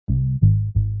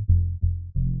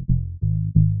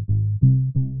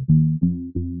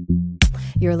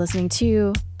You're listening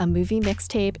to a movie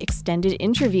mixtape extended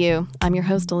interview. I'm your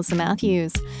host, Alyssa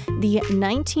Matthews. The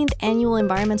 19th Annual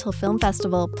Environmental Film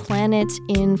Festival, Planet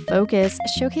in Focus,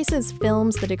 showcases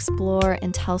films that explore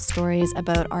and tell stories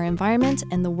about our environment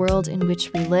and the world in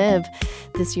which we live.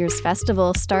 This year's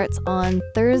festival starts on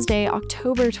Thursday,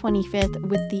 October 25th,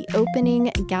 with the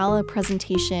opening gala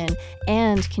presentation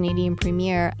and Canadian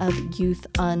premiere of Youth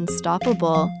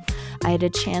Unstoppable. I had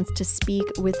a chance to speak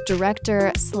with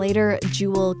director Slater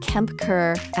Jewel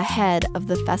Kempker ahead of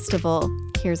the festival.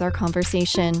 Here's our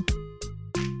conversation.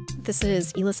 This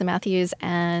is Alyssa Matthews,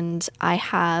 and I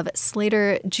have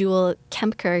Slater Jewel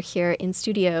Kempker here in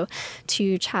studio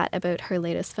to chat about her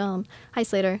latest film. Hi,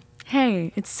 Slater.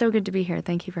 Hey, it's so good to be here.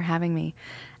 Thank you for having me.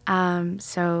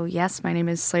 Yes, my name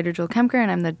is Slater Jewel Kempker, and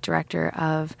I'm the director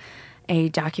of a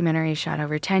documentary shot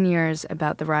over 10 years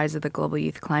about the rise of the global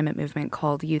youth climate movement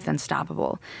called Youth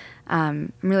Unstoppable.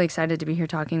 I'm really excited to be here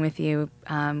talking with you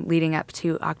leading up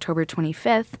to October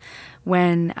 25th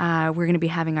when we're going to be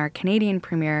having our Canadian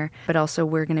premiere, but also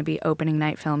we're going to be opening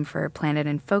night film for Planet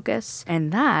in Focus.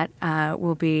 And that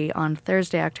will be on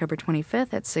Thursday, October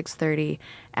 25th at 6:30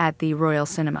 at the Royal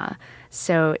Cinema.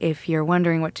 So if you're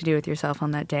wondering what to do with yourself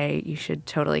on that day, you should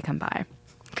totally come by.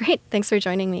 Great. Thanks for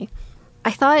joining me. I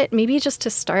thought maybe just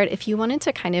to start, if you wanted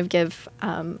to kind of give,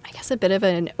 a bit of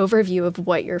an overview of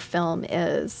what your film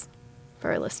is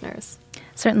for our listeners.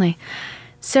 Certainly.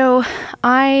 So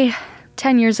I,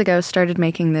 10 years ago, started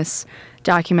making this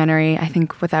documentary, I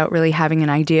think without really having an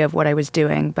idea of what I was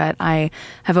doing, but I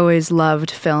have always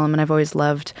loved film and I've always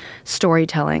loved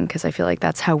storytelling because I feel like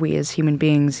that's how we as human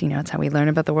beings, it's how we learn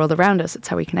about the world around us. It's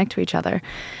how we connect to each other.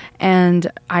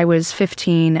 And I was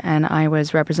 15 and I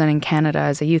was representing Canada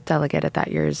as a youth delegate at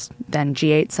that year's then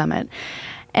G8 summit.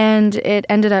 And it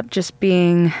ended up just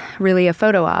being really a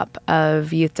photo op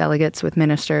of youth delegates with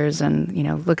ministers and,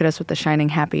 look at us with the shining,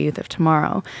 happy youth of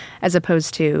tomorrow, as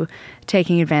opposed to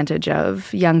taking advantage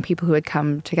of young people who had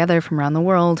come together from around the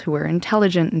world, who were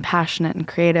intelligent and passionate and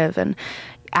creative and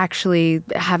actually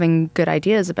having good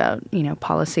ideas about,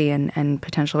 policy and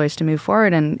potential ways to move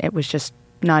forward. And it was just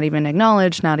not even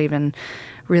acknowledged, not even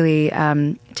really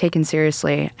taken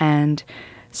seriously. And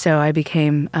so I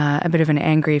became a bit of an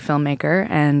angry filmmaker,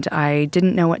 and I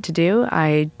didn't know what to do.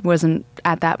 I wasn't,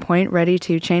 at that point, ready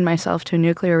to chain myself to a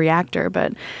nuclear reactor,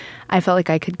 but I felt like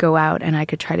I could go out and I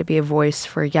could try to be a voice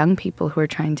for young people who are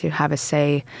trying to have a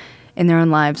say in their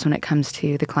own lives when it comes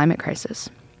to the climate crisis.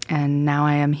 And now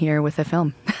I am here with a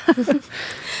film.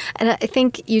 And I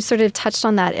think you sort of touched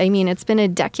on that. I mean, it's been a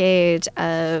decade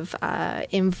of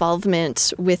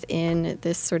involvement within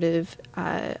this sort of,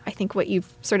 I think what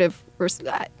you've sort of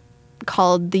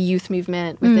called the youth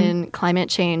movement within climate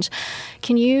change.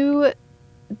 Can you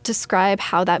describe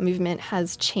how that movement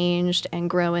has changed and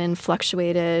grown,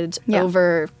 fluctuated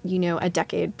over, a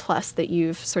decade plus that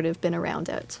you've sort of been around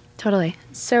it? Totally.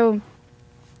 So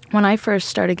when I first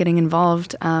started getting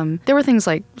involved, there were things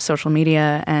like social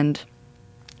media and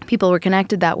people were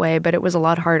connected that way, but it was a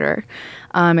lot harder.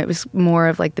 It was more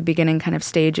of like the beginning kind of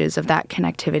stages of that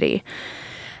connectivity.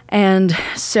 And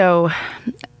so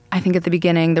I think at the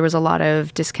beginning there was a lot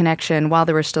of disconnection while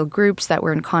there were still groups that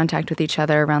were in contact with each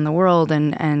other around the world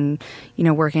and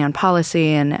working on policy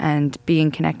and being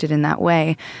connected in that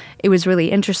way. It was really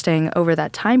interesting over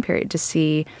that time period to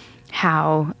see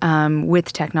how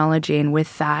with technology and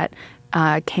with that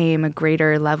came a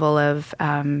greater level of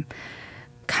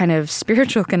kind of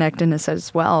spiritual connectedness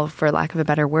as well, for lack of a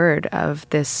better word, of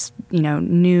this,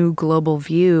 new global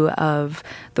view of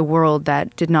the world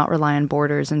that did not rely on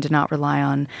borders and did not rely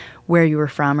on where you were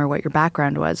from or what your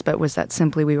background was, but was that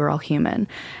simply we were all human.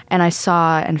 And I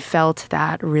saw and felt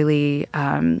that really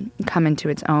come into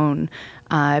its own,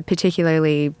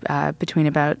 particularly between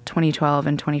about 2012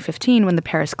 and 2015 when the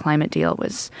Paris Climate Deal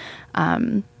was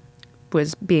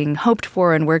being hoped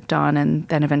for and worked on and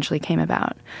then eventually came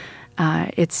about.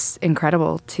 It's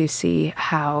incredible to see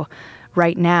how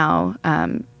right now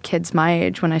kids my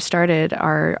age when I started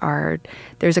are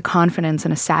there's a confidence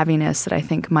and a savviness that I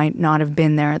think might not have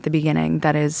been there at the beginning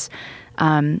that is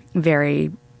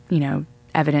very,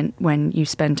 evident when you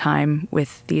spend time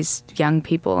with these young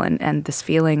people and this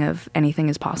feeling of anything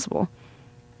is possible,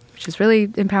 which is really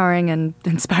empowering and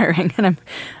inspiring, and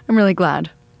I'm really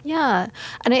glad. Yeah.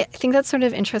 And I think that's sort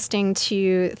of interesting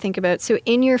to think about. So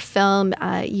in your film,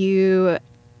 you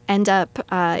end up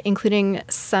including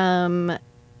some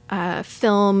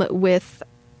film with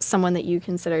someone that you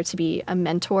consider to be a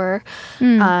mentor.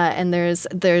 And there's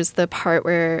the part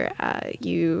where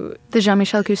the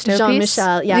Jean-Michel Cousteau piece?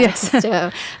 Jean-Michel, yeah, yes.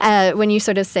 Cousteau. When you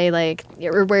sort of say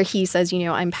or where he says,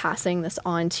 I'm passing this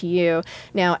on to you.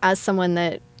 Now, as someone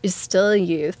that is still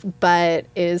youth, but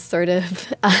is sort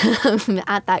of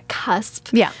at that cusp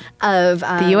of...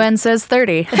 the UN says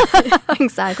 30.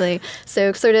 Exactly.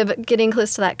 So sort of getting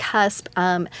close to that cusp.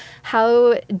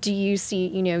 How do you see,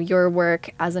 your work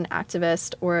as an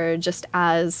activist or just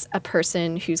as a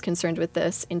person who's concerned with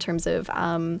this in terms of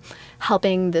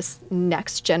helping this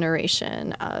next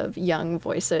generation of young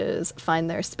voices find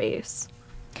their space?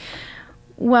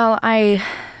 Well, I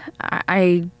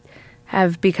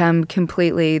have become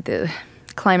completely the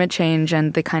climate change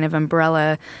and the kind of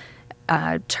umbrella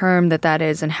term that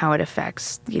is and how it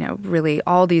affects, really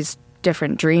all these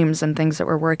different dreams and things that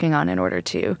we're working on in order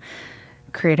to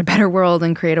create a better world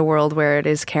and create a world where it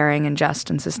is caring and just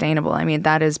and sustainable. I mean,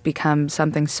 that has become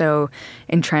something so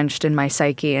entrenched in my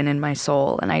psyche and in my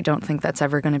soul, and I don't think that's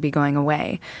ever going to be going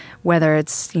away. Whether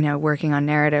it's, working on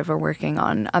narrative or working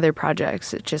on other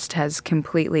projects, it just has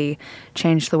completely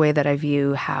changed the way that I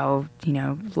view how,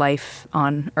 life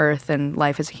on Earth and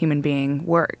life as a human being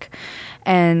work.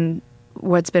 And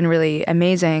what's been really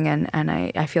amazing, and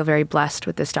I feel very blessed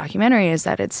with this documentary, is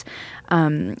that it's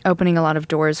opening a lot of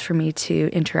doors for me to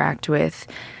interact with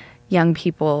young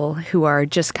people who are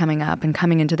just coming up and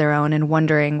coming into their own and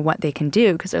wondering what they can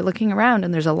do, because they're looking around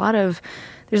and there's a lot of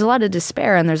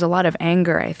despair and there's a lot of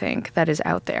anger, I think, that is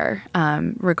out there,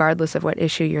 regardless of what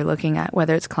issue you're looking at,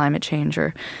 whether it's climate change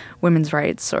or women's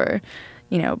rights or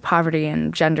poverty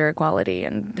and gender equality.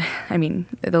 And I mean,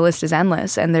 the list is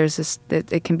endless. And there's this,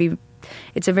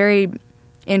 it's a very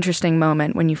interesting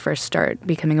moment when you first start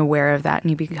becoming aware of that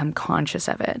and you become conscious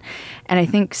of it. And I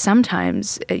think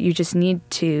sometimes you just need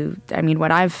to,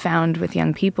 what I've found with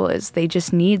young people is they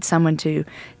just need someone to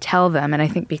tell them. And I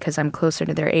think because I'm closer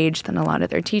to their age than a lot of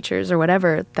their teachers or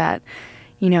whatever, that,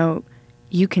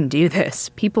 you can do this.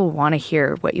 People want to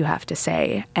hear what you have to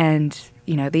say. And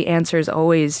the answer is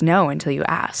always no until you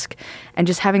ask. And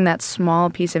just having that small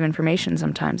piece of information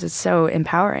sometimes is so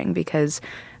empowering, because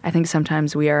I think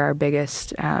sometimes we are our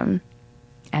biggest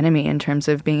enemy in terms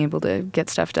of being able to get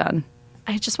stuff done.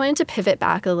 I just wanted to pivot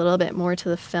back a little bit more to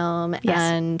the film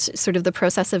and sort of the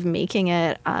process of making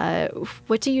it.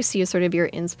 What do you see as sort of your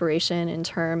inspiration in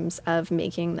terms of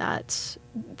making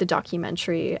the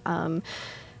documentary?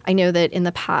 I know that in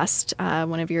the past,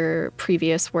 one of your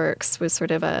previous works was sort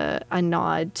of a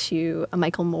nod to a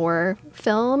Michael Moore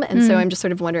film. And so I'm just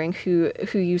sort of wondering who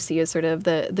you see as sort of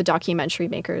the documentary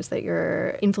makers that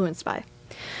you're influenced by.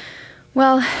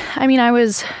 Well, I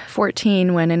was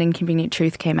 14 when An Inconvenient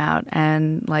Truth came out.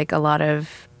 And like a lot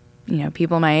of,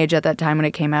 people my age at that time when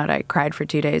it came out, I cried for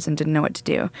 2 days and didn't know what to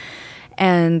do.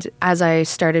 And as I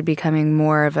started becoming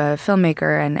more of a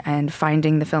filmmaker and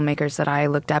finding the filmmakers that I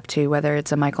looked up to, whether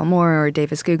it's a Michael Moore or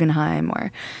Davis Guggenheim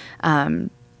or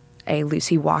a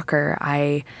Lucy Walker,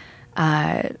 I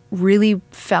really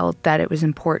felt that it was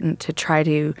important to try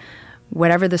to,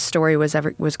 whatever the story was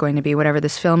going to be, whatever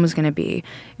this film was going to be,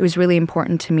 it was really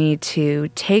important to me to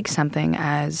take something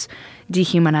as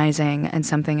dehumanizing and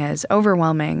something as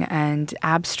overwhelming and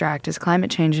abstract as climate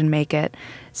change and make it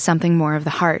something more of the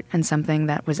heart and something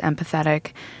that was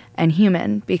empathetic and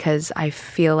human, because I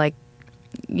feel like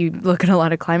you look at a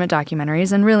lot of climate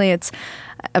documentaries and really it's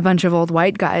a bunch of old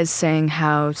white guys saying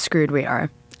how screwed we are,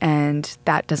 and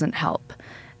that doesn't help.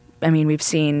 We've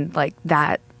seen like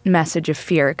that message of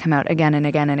fear come out again and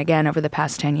again and again over the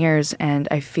past 10 years, and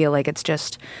I feel like it's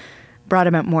just brought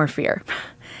about more fear.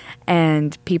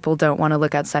 And people don't want to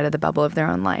look outside of the bubble of their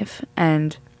own life.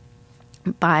 And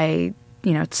by,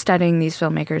 studying these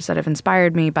filmmakers that have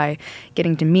inspired me, by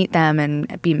getting to meet them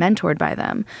and be mentored by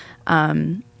them,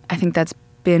 I think that's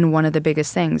been one of the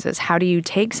biggest things, is how do you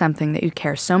take something that you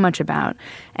care so much about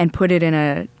and put it in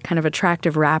a kind of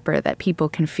attractive wrapper that people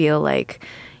can feel like,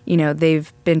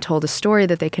 they've been told a story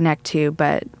that they connect to,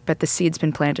 but the seed's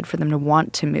been planted for them to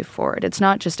want to move forward. It's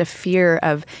not just a fear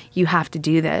of you have to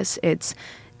do this. It's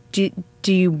do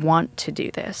you want to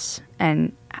do this?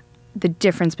 And the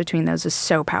difference between those is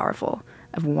so powerful,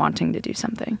 of wanting to do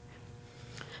something.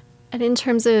 And in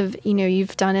terms of,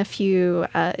 you've done a few,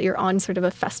 you're on sort of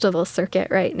a festival circuit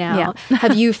right now. Yeah.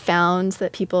 Have you found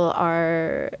that people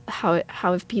are, how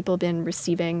have people been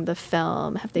receiving the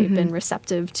film? Have they been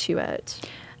receptive to it?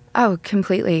 Oh,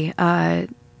 completely.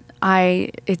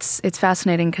 It's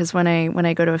fascinating because when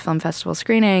I go to a film festival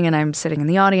screening and I'm sitting in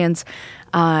the audience,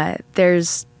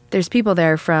 there's people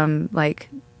there from like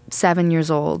 7 years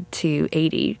old to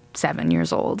 87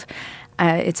 years old.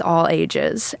 It's all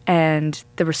ages, and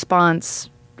the response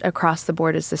across the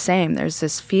board is the same. There's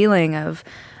this feeling of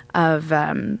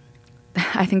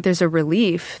I think there's a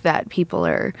relief that people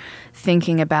are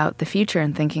thinking about the future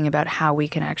and thinking about how we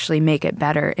can actually make it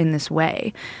better in this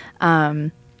way.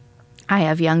 I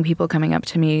have young people coming up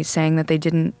to me saying that they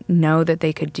didn't know that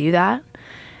they could do that.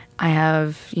 I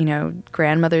have,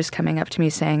 grandmothers coming up to me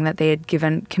saying that they had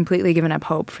completely given up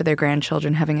hope for their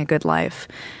grandchildren having a good life,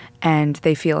 and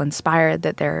they feel inspired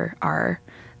that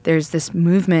there's this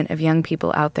movement of young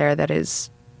people out there that is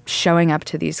showing up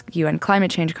to these UN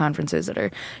climate change conferences, that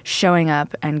are showing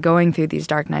up and going through these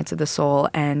dark nights of the soul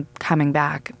and coming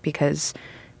back because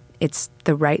it's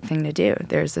the right thing to do.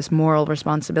 There's this moral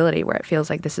responsibility where it feels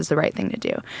like this is the right thing to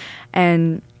do.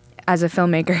 And as a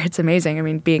filmmaker, it's amazing. I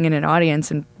mean, being in an audience,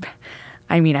 and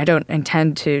I don't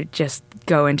intend to just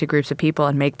go into groups of people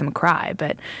and make them cry,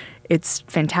 but it's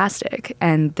fantastic.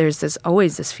 And there's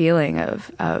always this feeling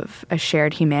of a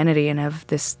shared humanity and of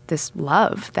this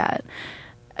love that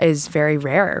is very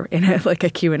rare in a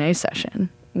Q&A session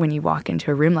when you walk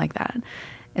into a room like that.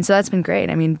 And so that's been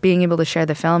great. I mean, being able to share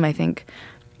the film, I think,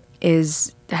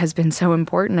 has been so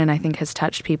important, and I think has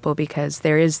touched people, because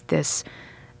there is this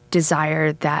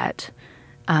desire that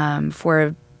for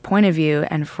a point of view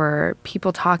and for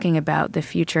people talking about the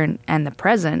future and the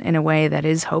present in a way that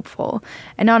is hopeful,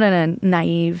 and not in a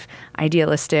naive,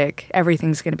 idealistic,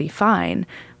 everything's going to be fine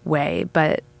way,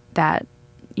 but that,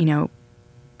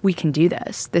 we can do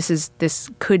this. This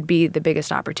could be the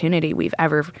biggest opportunity we've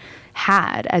ever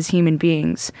had as human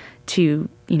beings to,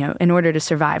 in order to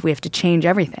survive, we have to change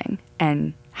everything.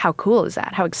 And how cool is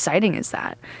that? How exciting is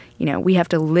that? We have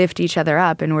to lift each other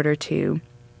up in order to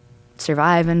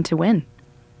survive and to win.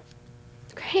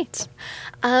 Great.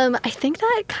 I think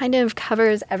that kind of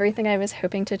covers everything I was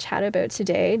hoping to chat about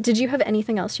today. Did you have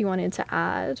anything else you wanted to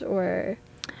add, or?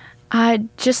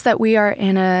 Just that we are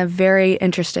in a very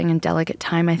interesting and delicate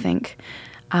time, I think.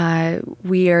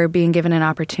 We are being given an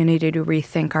opportunity to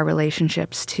rethink our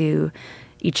relationships to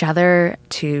each other,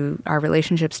 to our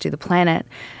relationships to the planet.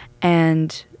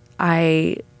 And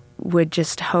I would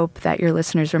just hope that your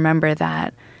listeners remember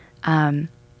that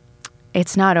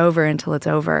it's not over until it's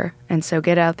over. And so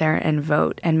get out there and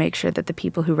vote, and make sure that the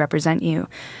people who represent you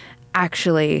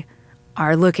actually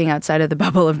are looking outside of the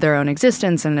bubble of their own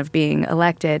existence and of being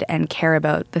elected, and care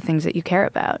about the things that you care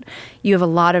about. You have a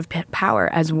lot of power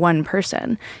as one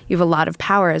person. You have a lot of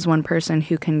power as one person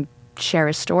who can share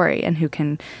a story and who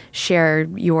can share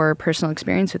your personal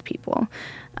experience with people.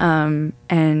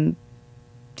 And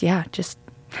yeah, just,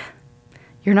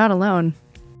 you're not alone.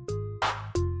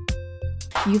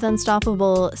 Youth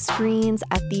Unstoppable screens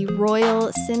at the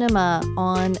Royal Cinema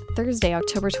on Thursday,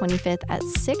 October 25th at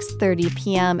 6:30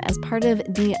 p.m. as part of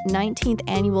the 19th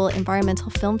Annual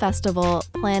Environmental Film Festival,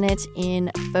 Planet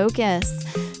in Focus.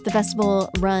 The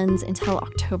festival runs until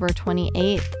October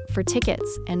 28th. For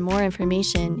tickets and more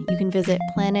information, you can visit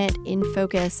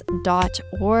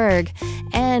planetinfocus.org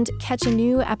and catch a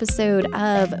new episode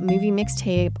of Movie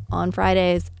Mixtape on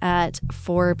Fridays at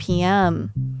 4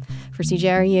 p.m. For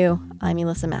CJRU, I'm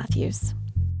Elissa Matthews.